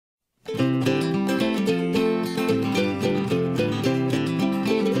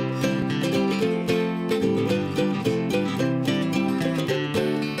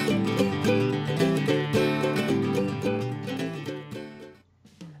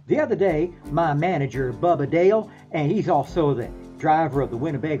The other day, my manager, Bubba Dale, and he's also the driver of the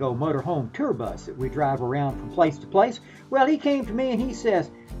Winnebago motorhome tour bus that we drive around from place to place. Well, he came to me and he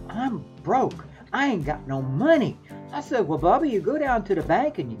says, I'm broke. I ain't got no money. I said, well, Bubba, you go down to the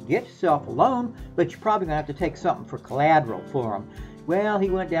bank and you get yourself a loan, but you're probably going to have to take something for collateral for him. Well, he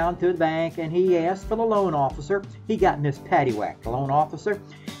went down to the bank and he asked for the loan officer. He got Miss Paddywhack, the loan officer,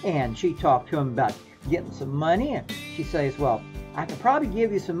 and she talked to him about getting some money, and she says, well, I can probably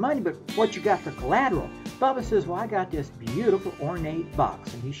give you some money, but what you got for collateral? Bubba says, well, I got this beautiful ornate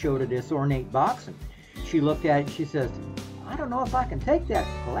box, and he showed her this ornate box, and she looked at it and she says, I don't know if I can take that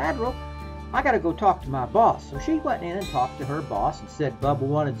for collateral. I got to go talk to my boss. So she went in and talked to her boss and said Bubba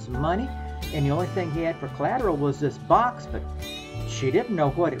wanted some money, and the only thing he had for collateral was this box, but she didn't know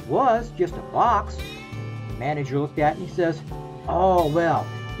what it was, just a box. The manager looked at it and he says, oh, well,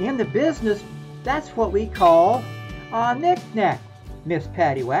 in the business, that's what we call a knick-knack, Miss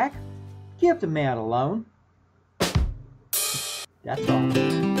Paddywhack. Give the man a loan. That's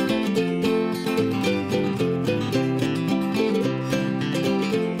all.